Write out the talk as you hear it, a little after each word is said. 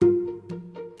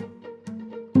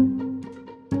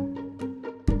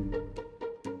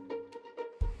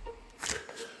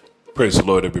Praise the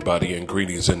Lord, everybody, and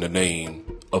greetings in the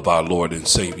name of our Lord and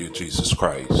Savior, Jesus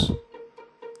Christ.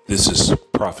 This is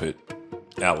Prophet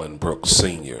Allen Brooks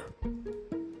Sr.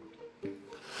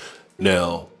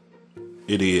 Now,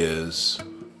 it is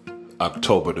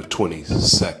October the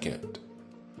 22nd.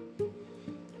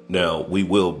 Now, we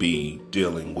will be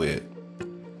dealing with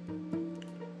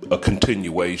a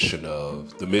continuation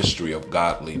of the mystery of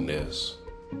godliness,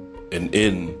 and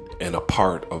in and a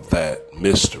part of that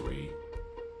mystery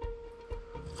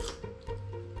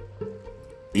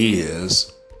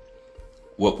is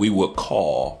what we would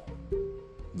call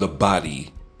the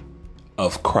body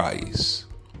of Christ.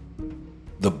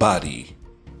 The body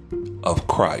of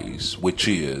Christ, which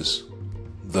is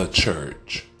the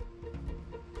church.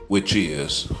 Which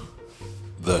is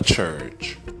the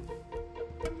church.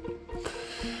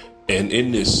 And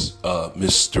in this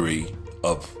mystery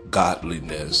of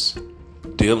godliness,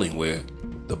 dealing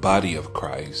with the body of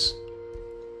Christ,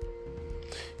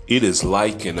 it is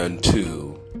likened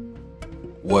unto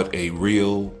what a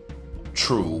real,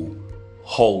 true,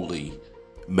 holy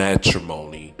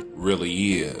matrimony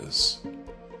really is.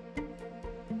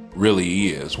 Really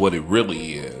is what it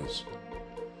really is.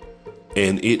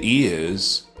 And it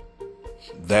is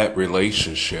that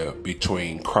relationship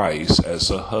between Christ as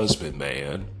a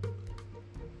husbandman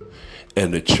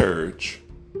and the church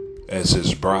as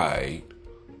his bride,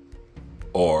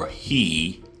 or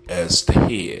he as the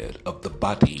head of the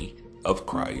body of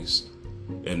Christ,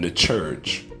 and the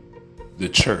church,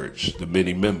 the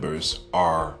many members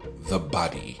are the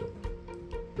body.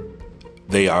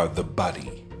 They are the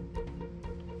body.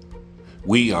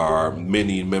 We are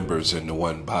many members in the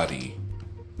one body.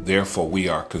 Therefore, we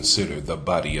are considered the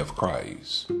body of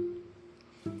Christ.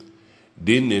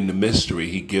 Then in the mystery,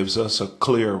 he gives us a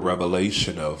clear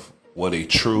revelation of what a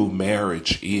true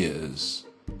marriage is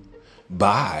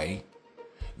by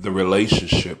the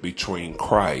relationship between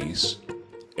Christ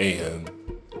and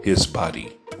his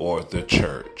body, or the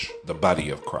church, the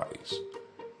body of Christ.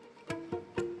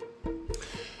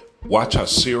 Watch how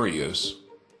serious,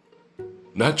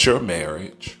 not your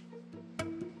marriage,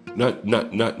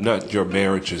 not your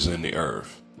marriages in the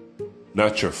earth,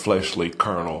 not your fleshly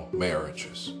carnal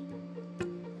marriages.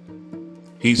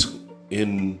 He's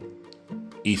in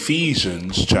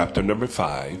Ephesians chapter number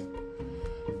 5.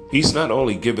 He's not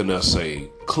only given us a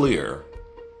clear,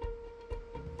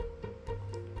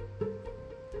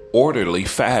 orderly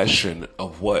fashion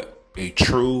of what a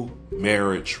true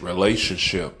marriage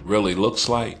relationship really looks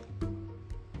like,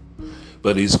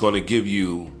 but he's going to give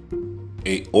you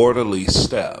an orderly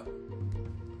step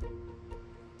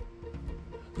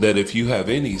that if you have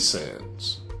any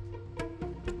sense,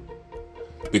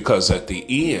 because at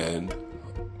the end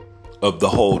of the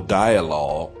whole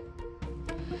dialogue,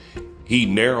 he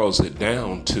narrows it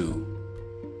down to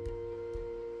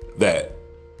that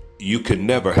you can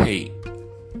never hate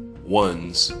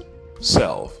one's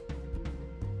self.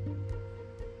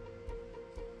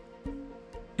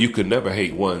 You can never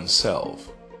hate oneself.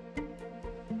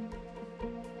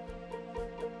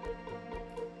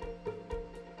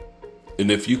 And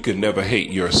if you can never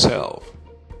hate yourself,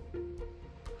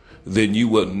 then you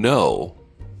will know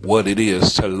what it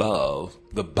is to love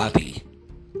the body.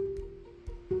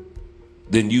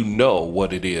 Then you know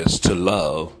what it is to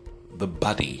love the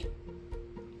body.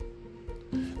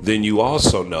 Then you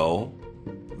also know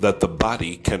that the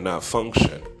body cannot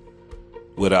function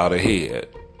without a head.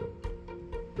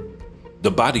 The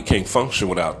body can't function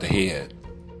without the head.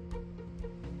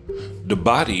 The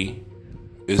body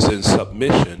is in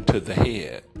submission to the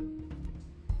head,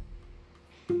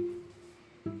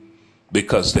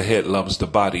 because the head loves the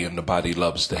body and the body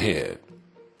loves the head.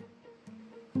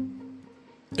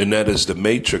 And that is the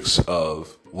matrix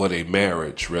of what a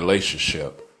marriage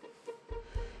relationship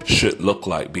should look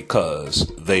like, because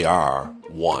they are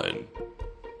one.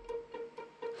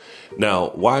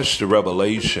 Now, watch the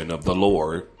revelation of the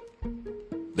Lord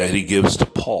that he gives to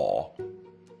Paul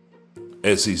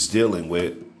as he's dealing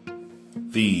with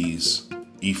these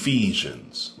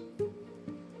Ephesians.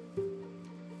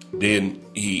 Then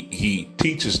he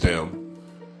teaches them,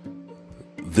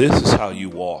 this is how you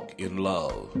walk in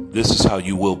love. This is how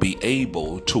you will be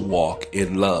able to walk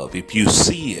in love. If you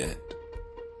see it,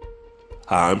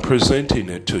 how I'm presenting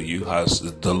it to you, how's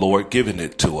the Lord giving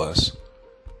it to us.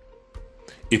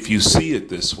 If you see it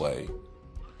this way,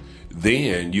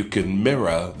 then you can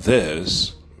mirror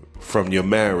this from your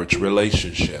marriage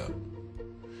relationship.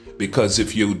 Because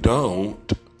if you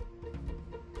don't,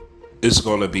 it's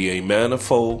going to be a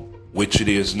manifold, which it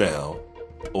is now,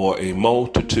 or a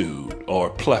multitude or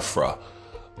a plethora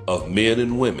of men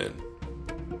and women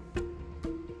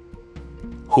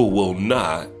who will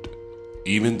not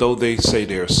even though they say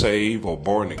they're saved or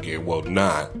born again, will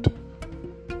not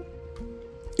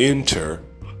enter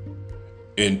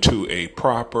into a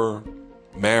proper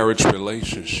marriage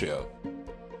relationship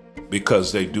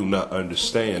because they do not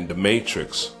understand the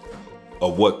matrix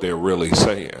of what they're really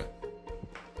saying.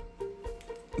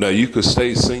 Now, you could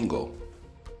stay single.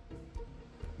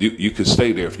 You could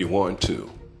stay there if you want to.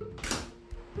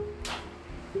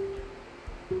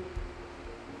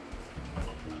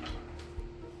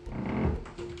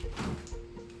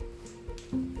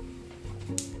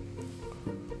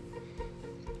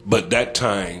 But that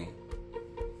time,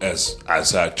 as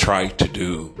I try to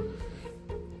do,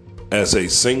 as a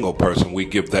single person, we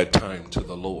give that time to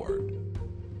the Lord.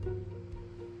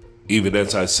 Even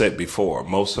as I said before,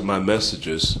 most of my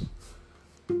messages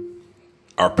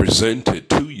are presented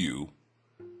to you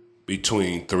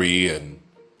between 3 and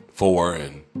 4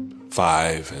 and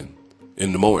 5 and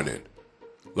in the morning,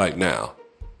 like now.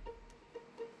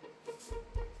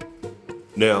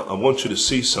 Now, I want you to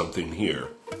see something here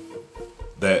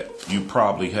that you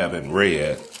probably haven't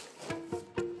read.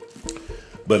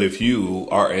 But if you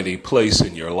are at a place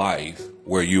in your life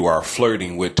where you are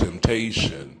flirting with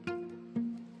temptation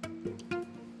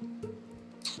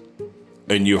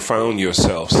and you found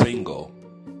yourself single,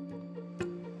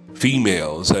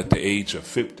 females at the age of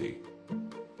 50,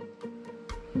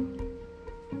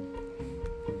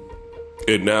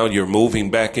 and now you're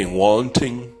moving back in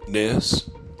wantingness,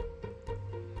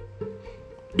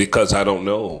 because I don't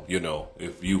know,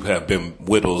 if you have been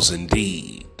widows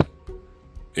indeed,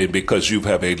 and because you've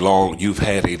had a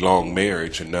long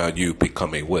marriage and now you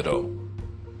become a widow.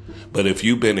 But if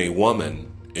you've been a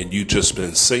woman and you just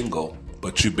been single,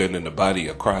 but you've been in the body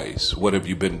of Christ, what have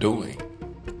you been doing?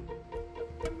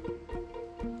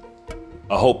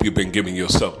 I hope you've been giving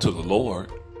yourself to the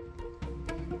Lord,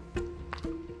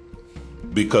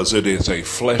 because it is a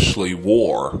fleshly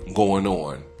war going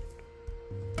on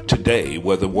today,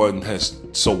 whether one has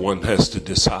to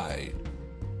decide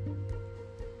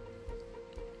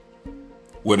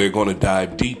whether they're going to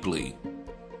dive deeply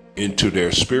into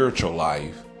their spiritual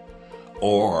life,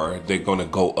 or they're going to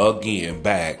go again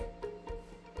back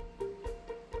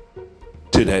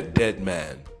to that dead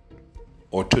man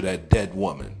or to that dead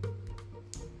woman.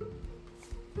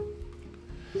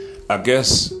 I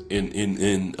guess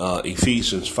in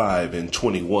Ephesians 5 and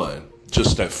 21,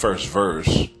 just that first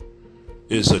verse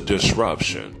is a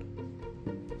disruption.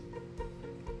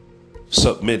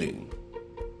 Submitting.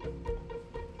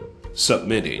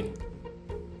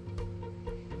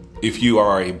 If you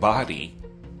are a body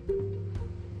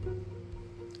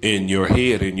and your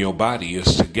head and your body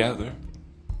is together,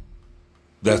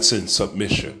 that's in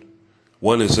submission.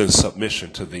 One is in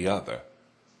submission to the other.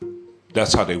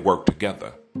 That's how they work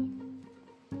together.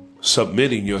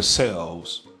 Submitting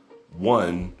yourselves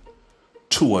one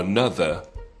to another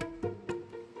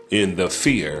in the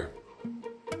fear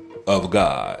of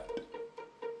God.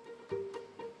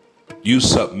 You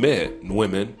submit,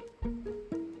 women,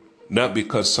 not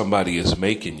because somebody is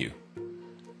making you,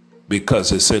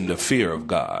 because it's in the fear of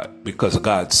God, because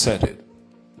God said it.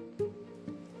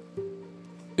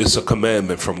 It's a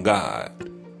commandment from God.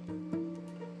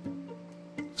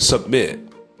 Submit.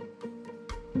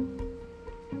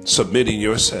 Submitting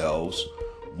yourselves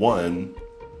one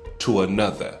to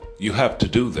another. You have to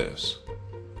do this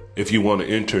if you want to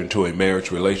enter into a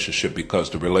marriage relationship, because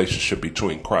the relationship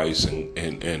between Christ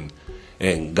and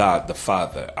God the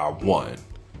Father are one.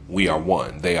 We are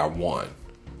one. They are one.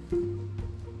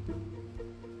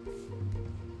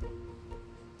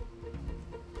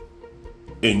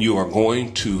 And you are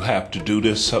going to have to do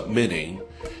this submitting.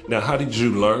 Now, how did you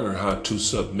learn how to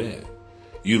submit?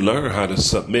 You learn how to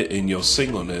submit in your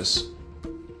singleness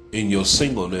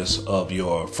of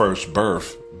your first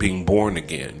birth, being born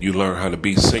again. You learn how to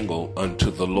be single unto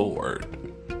the Lord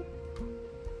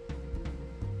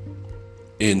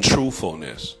in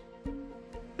truthfulness,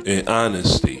 in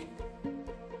honesty,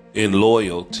 in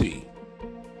loyalty,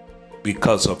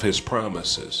 because of his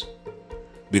promises,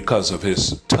 because of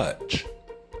his touch.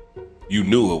 You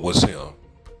knew it was him.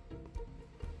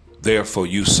 Therefore,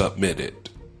 you submitted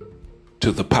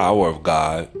to the power of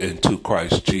God and to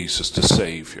Christ Jesus, the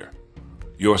Savior,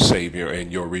 your Savior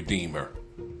and your Redeemer,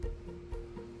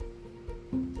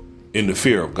 in the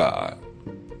fear of God.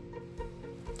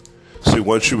 See,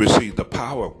 once you receive the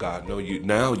power of God, now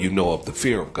you know of the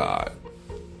fear of God.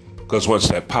 Because once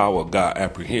that power of God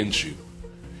apprehends you,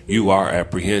 you are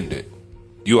apprehended.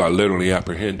 You are literally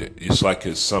apprehended. It's like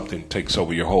something takes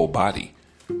over your whole body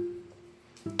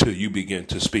till you begin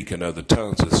to speak in other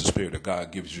tongues as the Spirit of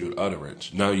God gives you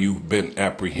utterance. Now you've been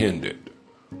apprehended.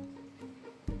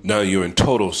 Now you're in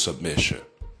total submission.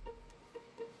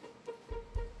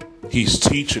 He's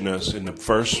teaching us in the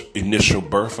first initial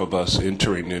birth of us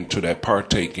entering into that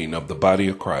partaking of the body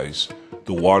of Christ,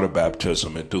 through water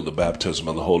baptism and through the baptism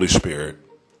of the Holy Spirit.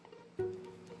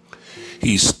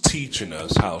 He's teaching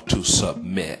us how to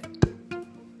submit.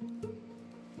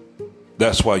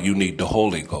 That's why you need the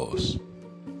Holy Ghost.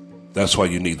 That's why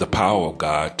you need the power of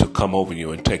God to come over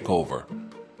you and take over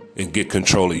and get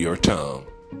control of your tongue,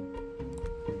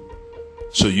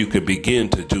 so you can begin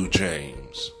to do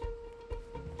James.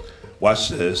 Watch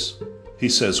this. He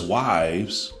says,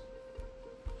 wives,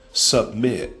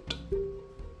 submit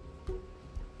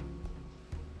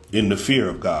in the fear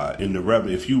of God.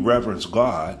 If you reverence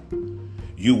God,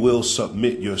 you will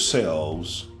submit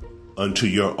yourselves unto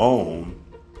your own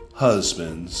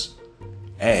husbands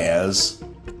as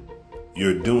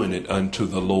you're doing it unto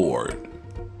the Lord.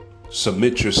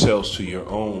 Submit yourselves to your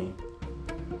own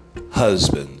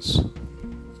husbands.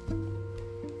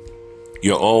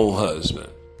 Your own husband.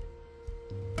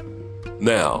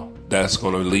 Now, that's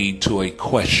going to lead to a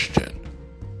question.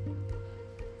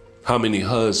 How many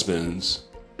husbands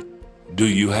do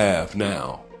you have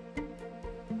now?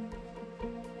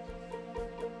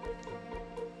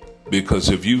 Because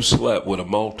if you slept with a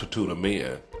multitude of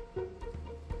men,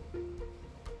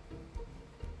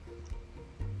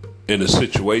 and a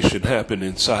situation happened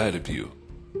inside of you,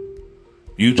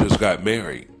 you just got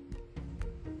married.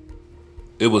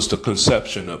 It was the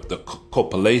conception of the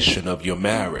copulation of your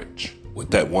marriage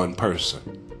with that one person.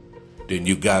 Then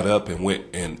you got up and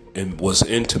went and was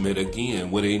intimate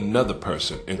again with another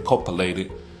person and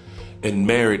copulated and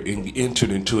married and entered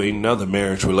into another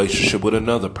marriage relationship with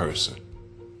another person.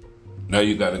 Now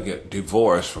you got to get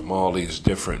divorced from all these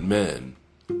different men.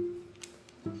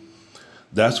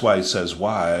 That's why he says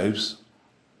wives,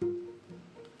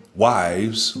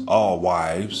 all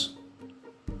wives.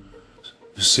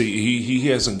 See, he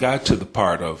hasn't got to the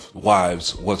part of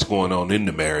wives, what's going on in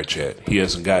the marriage yet. He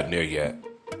hasn't gotten there yet.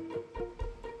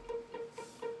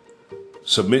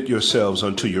 Submit yourselves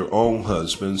unto your own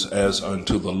husbands as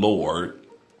unto the Lord.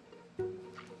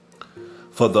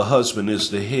 For the husband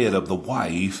is the head of the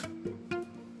wife.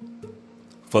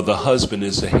 For the husband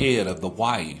is the head of the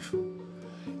wife,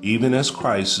 even as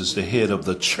Christ is the head of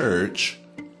the church,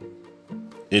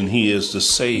 and he is the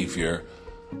Savior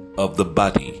of the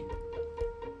body.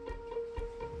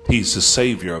 He's the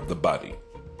Savior of the body.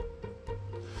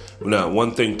 Now,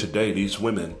 one thing today, these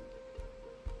women,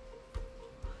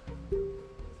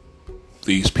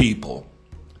 these people,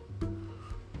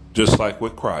 just like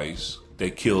with Christ,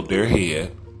 they killed their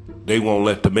head. They won't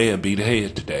let the man be the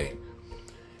head today.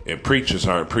 And preachers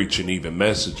aren't preaching even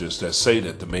messages that say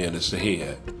that the man is the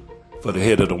head. For the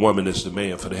head of the woman is the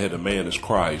man. For the head of man is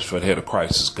Christ. For the head of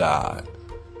Christ is God.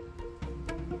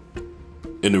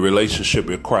 In the relationship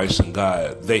with Christ and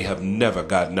God, they have never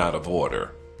gotten out of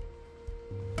order.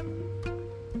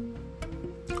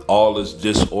 All this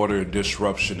disorder and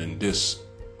disruption and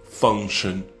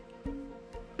dysfunction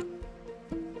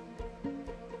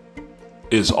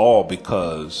is all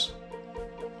because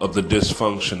of the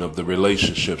dysfunction of the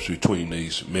relationships between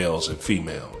these males and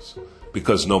females,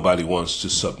 because nobody wants to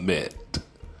submit.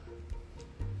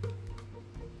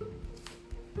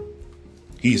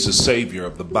 He's the Savior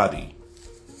of the body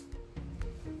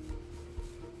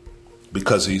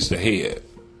because he's the head.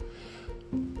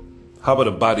 How would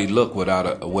a body look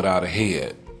without a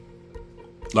head?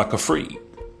 Like a freak.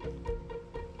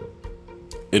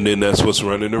 And then that's what's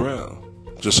running around.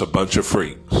 Just a bunch of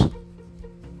freaks.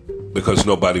 Because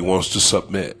nobody wants to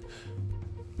submit.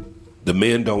 The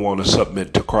men don't want to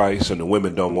submit to Christ, and the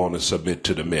women don't want to submit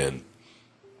to the men.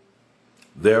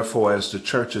 Therefore, as the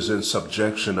church is in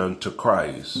subjection unto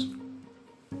Christ,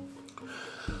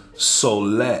 so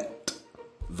let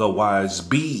the wives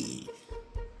be.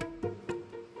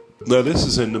 Now, this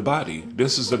is in the body.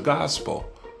 This is the gospel.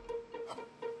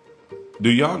 Do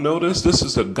y'all know this? This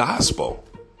is the gospel.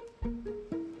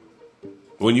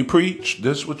 When you preach,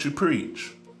 this is what you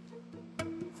preach.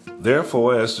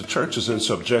 Therefore, as the church is in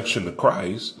subjection to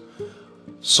Christ,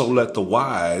 so let the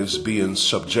wives be in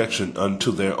subjection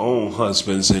unto their own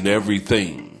husbands in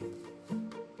everything.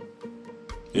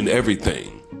 In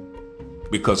everything.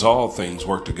 Because all things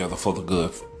work together for the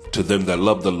good to them that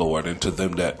love the Lord and to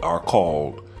them that are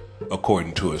called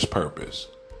according to his purpose.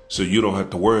 So you don't have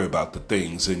to worry about the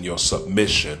things in your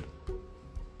submission,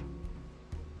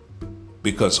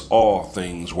 because all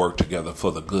things work together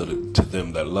for the good to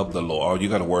them that love the Lord. All you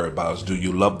got to worry about is, do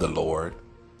you love the Lord?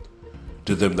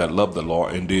 To them that love the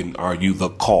Lord, and then are you the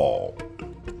called?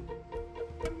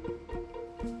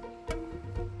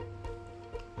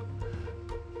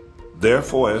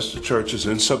 Therefore, as the church is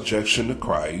in subjection to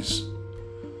Christ,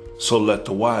 So let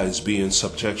the wives be in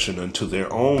subjection unto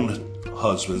their own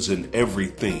husbands in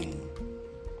everything.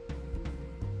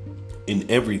 In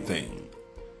everything.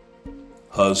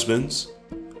 Husbands,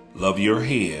 love your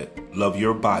head, love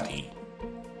your body.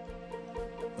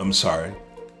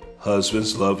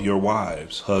 Husbands, love your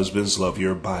wives. Husbands, love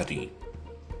your body.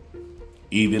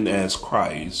 Even as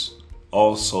Christ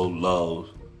also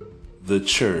loved the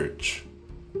church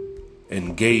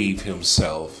and gave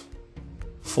himself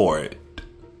for it.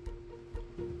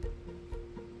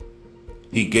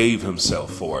 He gave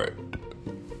himself for it.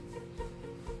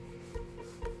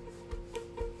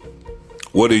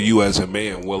 What are you as a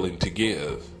man willing to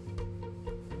give?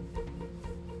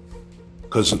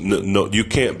 Because no, you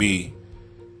can't be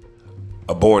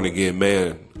a born again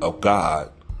man of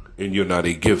God and you're not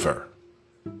a giver.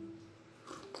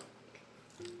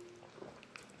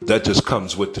 That just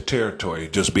comes with the territory.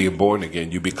 Just being born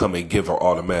again, you become a giver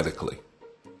automatically.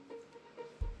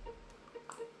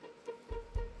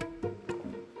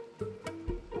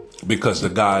 Because the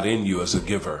God in you is a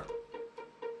giver.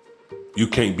 You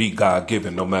can't be God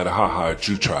given no matter how hard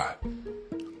you try.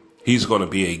 He's going to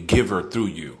be a giver through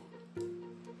you.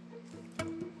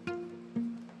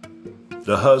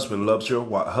 The husband loves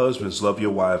husbands love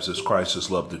your wives as Christ has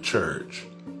loved the church.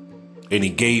 And he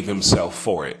gave himself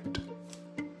for it.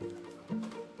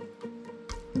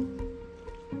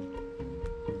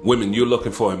 Women, you're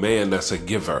looking for a man that's a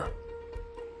giver.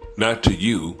 Not to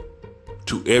you,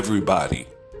 to everybody.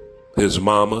 His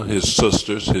mama, his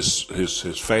sisters,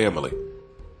 his family.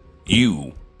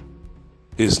 You,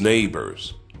 his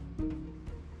neighbors.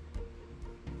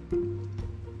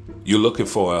 You're looking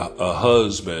for a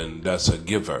husband that's a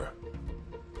giver.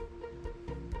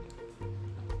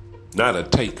 Not a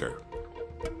taker.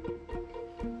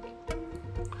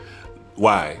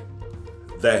 Why?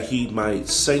 That he might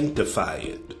sanctify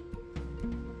it.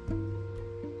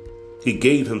 He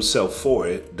gave himself for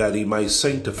it, that he might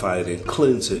sanctify it and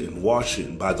cleanse it and wash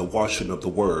it by the washing of the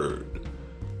word.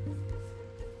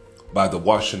 By the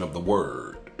washing of the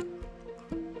word.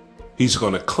 He's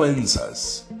going to cleanse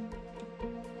us.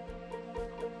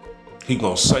 He's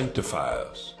going to sanctify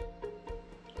us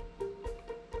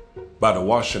by the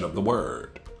washing of the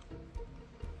word.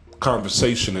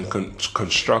 Conversation and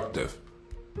constructive.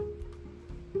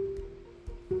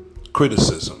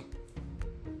 Criticism.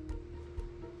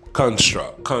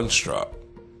 Construct.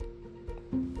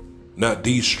 Not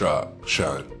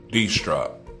destruction.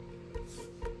 Destruct.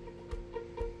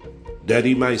 That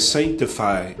he might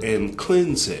sanctify and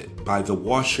cleanse it by the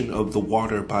washing of the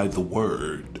water by the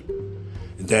word,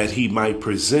 that he might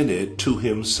present it to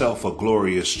himself a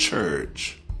glorious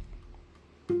church,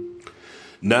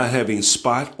 not having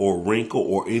spot or wrinkle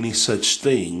or any such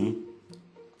thing,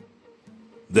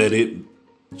 that it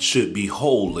should be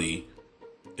holy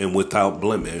and without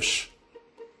blemish.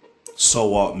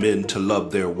 So ought men to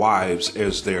love their wives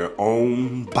as their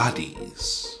own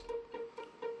bodies.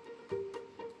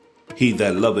 He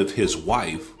that loveth his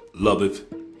wife loveth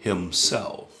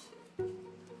himself.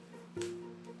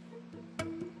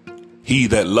 He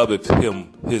that loveth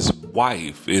his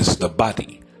wife is the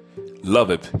body,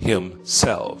 loveth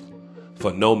himself.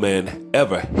 For no man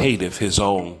ever hateth his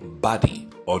own body,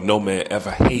 or no man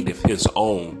ever hateth his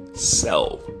own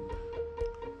self.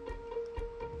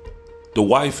 The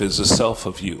wife is a self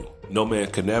of you. No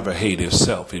man can ever hate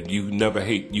himself. If you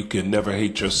can never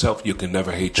hate yourself, you can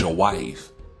never hate your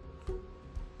wife.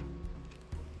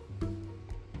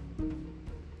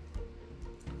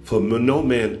 For no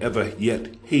man ever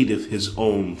yet hateth his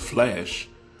own flesh,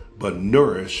 but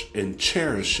nourish and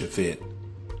cherisheth it,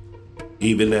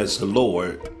 even as the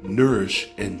Lord nourish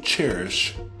and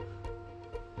cherish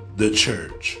the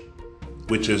church,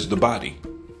 which is the body,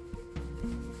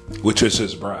 which is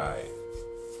his bride.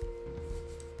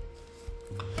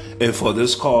 And for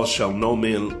this cause shall no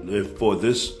man, for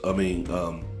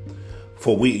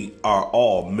we are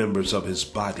all members of his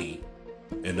body,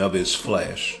 and of his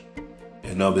flesh,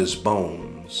 and of his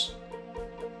bones.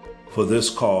 For this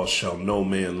cause shall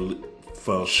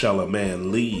a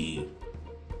man leave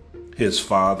his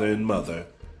father and mother,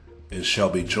 and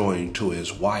shall be joined to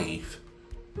his wife,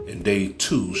 and they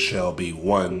two shall be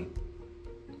one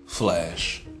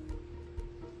flesh.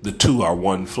 The two are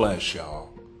one flesh, y'all.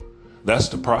 That's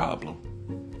the problem.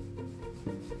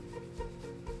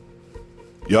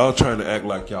 Y'all trying to act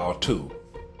like y'all two.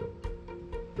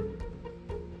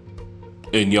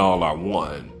 And y'all are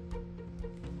one.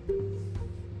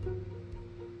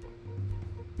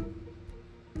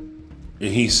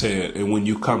 And he said, and when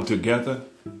you come together,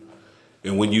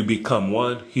 and when you become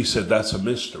one, he said, that's a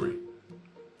mystery.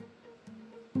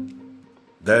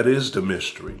 That is the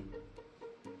mystery.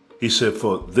 He said,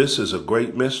 for this is a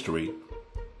great mystery,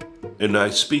 and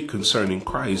I speak concerning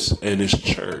Christ and his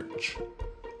church.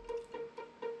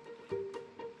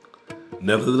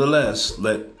 Nevertheless,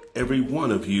 let every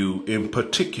one of you in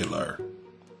particular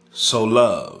so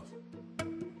love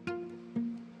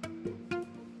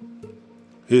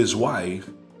his wife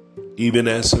even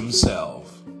as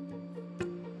himself,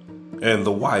 and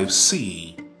the wife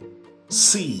see.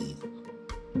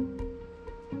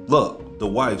 Look, the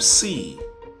wife see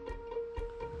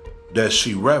that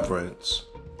she reverence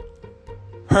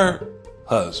her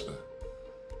husband.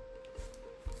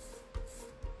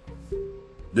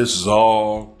 This is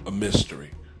all a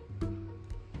mystery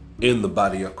in the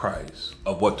body of Christ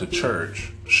of what the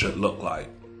church should look like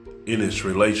in its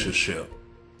relationship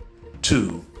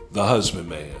to the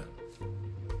husbandman.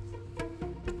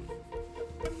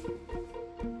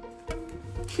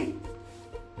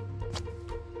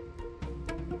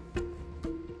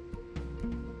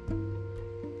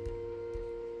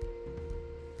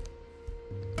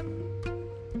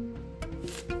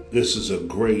 This is a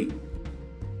great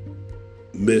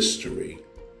mystery.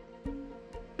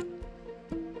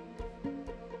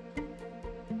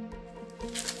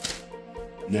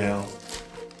 Now,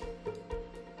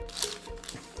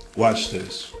 watch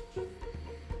this.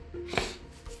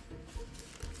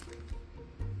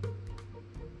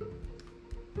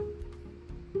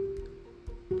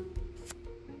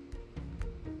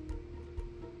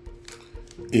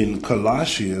 In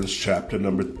Colossians chapter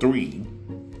number 3,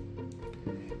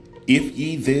 if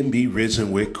ye then be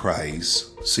risen with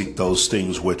Christ, seek those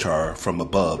things which are from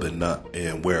above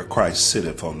and where Christ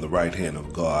sitteth on the right hand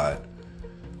of God.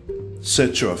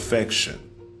 Set your affections,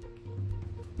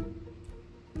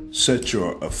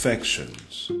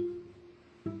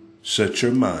 set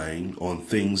your mind on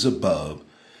things above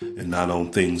and not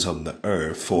on things on the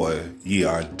earth, for ye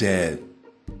are dead.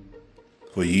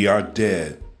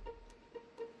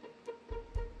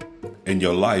 And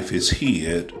your life is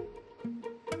hid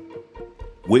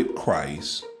with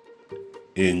Christ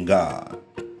in God.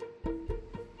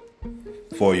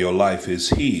 For your life is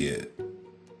hid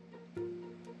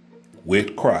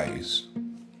with Christ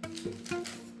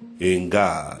in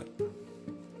God.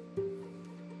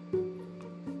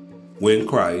 When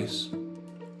Christ,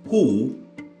 who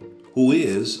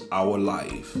is our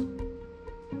life,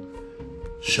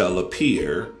 shall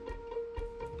appear,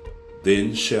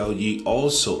 then shall ye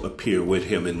also appear with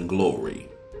him in glory.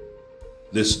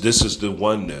 This is the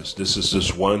oneness. This is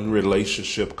this one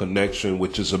relationship connection,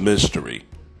 which is a mystery.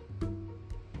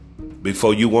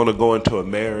 Before you want to go into a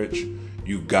marriage,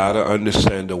 you got to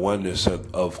understand the oneness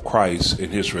of Christ in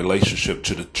his relationship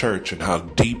to the church and how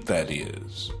deep that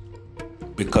is.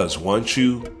 Because once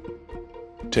you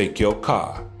take your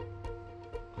car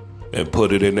and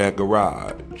put it in that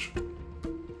garage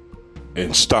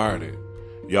and start it,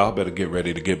 y'all better get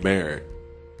ready to get married.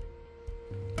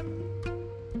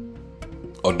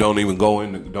 Or don't even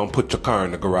don't put your car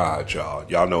in the garage, y'all.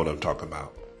 Y'all know what I'm talking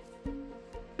about.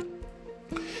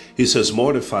 He says,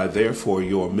 mortify therefore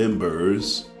your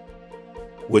members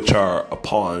which are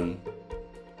upon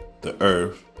the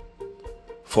earth,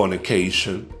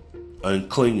 fornication,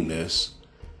 uncleanness,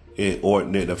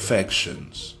 inordinate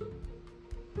affections,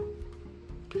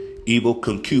 evil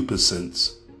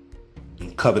concupiscence,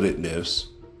 and covetousness,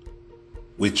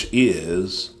 which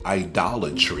is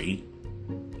idolatry,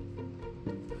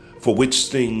 for which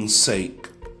things' sake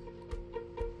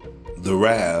the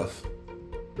wrath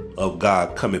of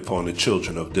God cometh upon the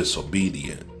children of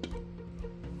disobedient,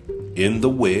 in the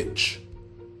which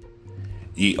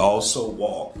ye also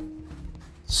walked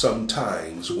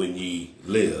sometimes when ye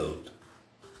lived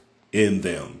in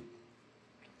them.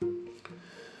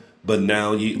 But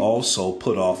now ye also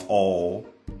put off all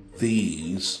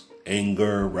these: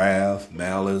 anger, wrath,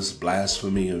 malice,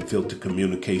 blasphemy, and filthy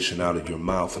communication out of your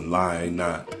mouth, and lie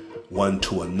not one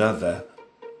to another,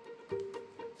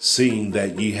 seeing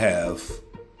that ye have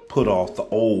put off the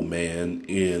old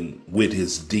man with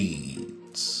his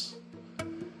deeds,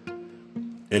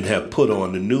 and have put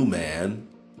on the new man,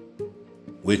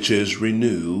 which is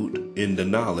renewed in the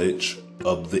knowledge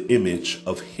of the image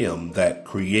of him that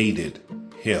created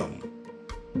him,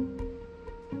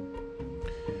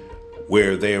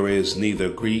 where there is neither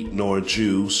Greek nor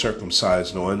Jew,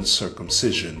 circumcised nor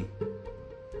uncircumcision,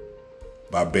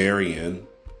 barbarian,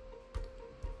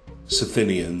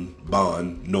 Scythian,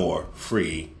 bond nor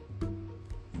free,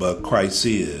 but Christ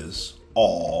is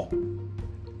all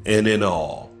and in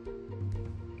all.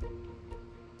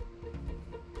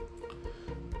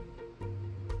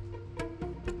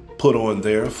 Put on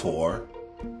therefore,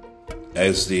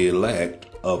 as the elect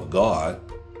of God,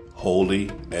 holy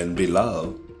and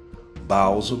beloved,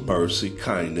 bowels of mercy,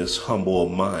 kindness,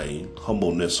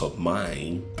 humbleness of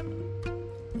mind,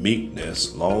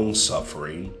 meekness,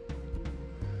 long-suffering,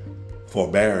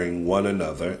 forbearing one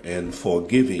another, and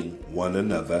forgiving one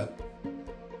another.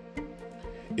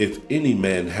 If any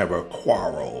man have a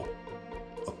quarrel,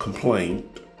 a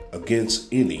complaint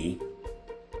against any,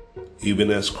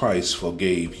 even as Christ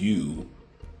forgave you,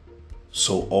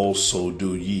 so also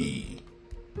do ye.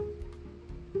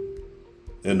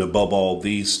 And above all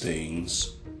these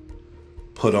things,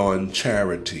 put on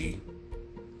charity,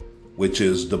 which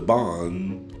is the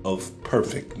bond of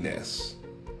perfectness.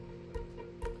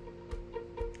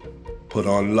 Put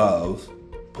on love,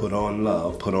 put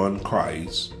on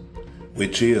Christ,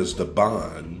 which is the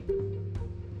bond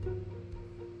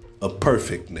of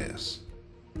perfectness.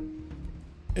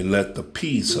 And let the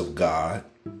peace of God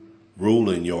rule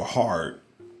in your heart,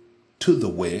 to the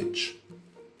which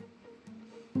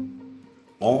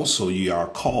also ye are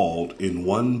called in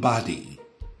one body,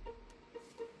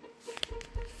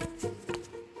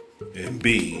 and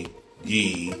be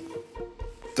ye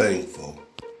thankful.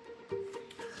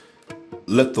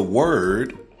 Let the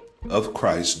word of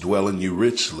Christ dwell in you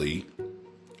richly,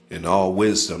 in all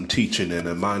wisdom, teaching and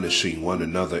admonishing one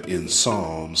another in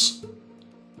psalms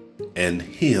and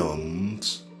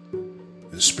hymns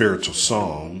and spiritual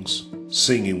songs,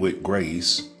 singing with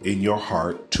grace in your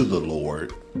heart to the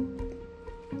Lord.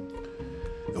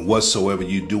 And whatsoever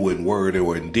you do in word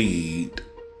or in deed,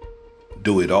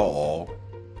 do it all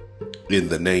in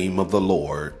the name of the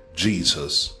Lord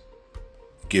Jesus,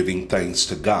 giving thanks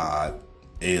to God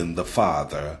and the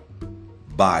Father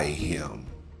by him.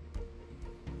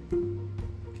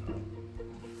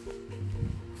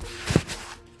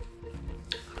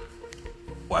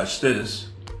 Watch this.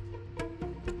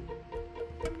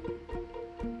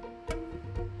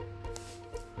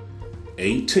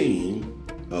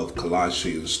 Of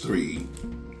Colossians 3,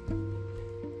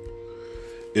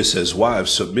 it says,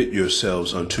 wives, submit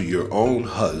yourselves unto your own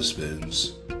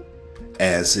husbands,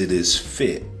 as it is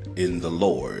fit in the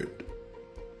Lord.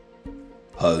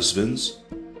 Husbands,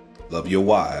 love your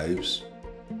wives,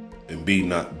 and be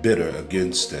not bitter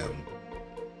against them.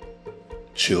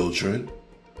 Children,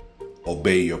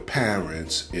 obey your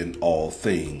parents in all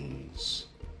things,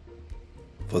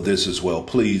 for this is well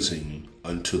pleasing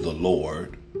unto the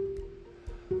Lord.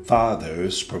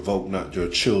 Fathers, provoke not your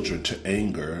children to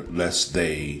anger, lest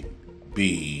they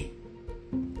be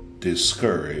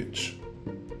discouraged.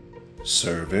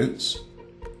 Servants,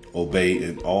 obey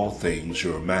in all things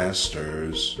your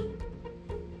masters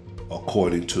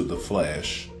according to the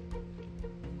flesh,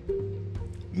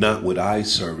 not with eye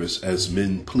service as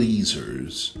men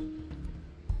pleasers,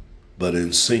 but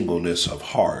in singleness of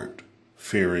heart,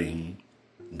 fearing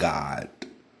God.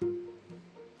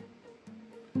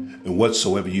 And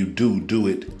whatsoever you do, do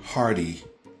it heartily,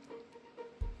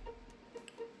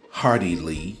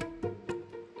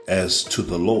 as to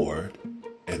the Lord,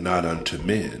 and not unto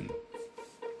men,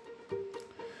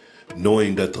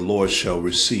 knowing that the Lord shall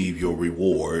receive your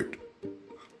reward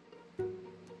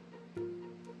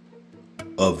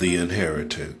of the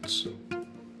inheritance.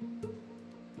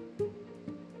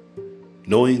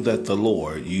 Knowing that the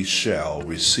Lord ye shall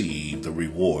receive the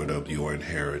reward of your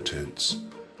inheritance.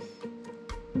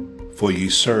 For ye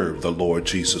serve the Lord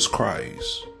Jesus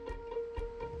Christ.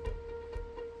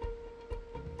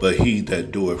 But he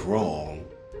that doeth wrong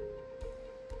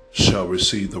shall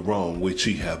receive the wrong which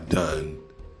ye have done,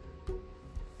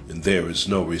 and there is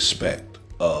no respect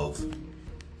of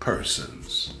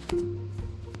persons.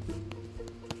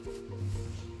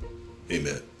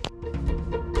 Amen.